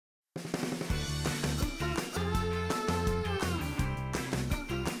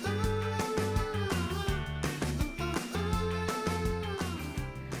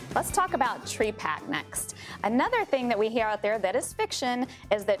Let's talk about TREPAC next. Another thing that we hear out there that is fiction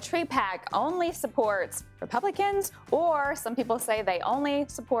is that TREPAC only supports Republicans, or some people say they only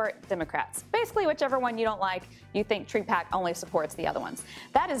support Democrats. Basically, whichever one you don't like, you think TREPAC only supports the other ones.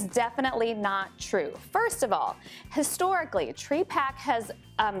 That is definitely not true. First of all, historically, TREPAC has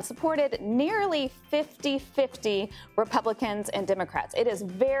supported nearly 50-50 Republicans and Democrats. It is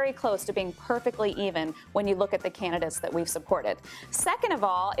very close to being perfectly even when you look at the candidates that we've supported. Second of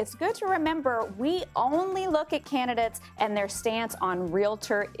all, it's good to remember we only look at candidates and their stance on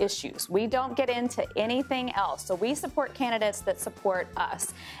realtor issues. We don't get into anything else. So we support candidates that support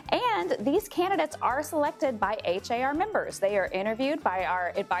us. And these candidates are selected by HAR members. They are interviewed by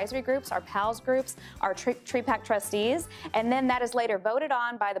our advisory groups, our PALS groups, our TREPAC trustees, and then that is later voted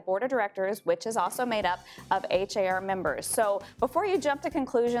on by the board of directors, which is also made up of HAR members. So before you jump to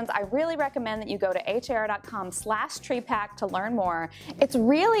conclusions, I really recommend that you go to har.com/TREPAC to learn more. It's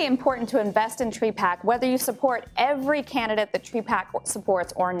really important to invest in TREPAC, whether you support every candidate that TREPAC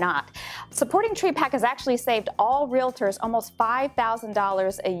supports or not. Supporting TREPAC has actually saved all realtors almost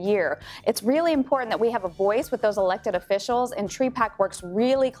 $5,000 a year. It's really important that we have a voice with those elected officials, and TREPAC works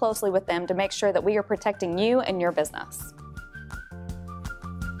really closely with them to make sure that we are protecting you and your business.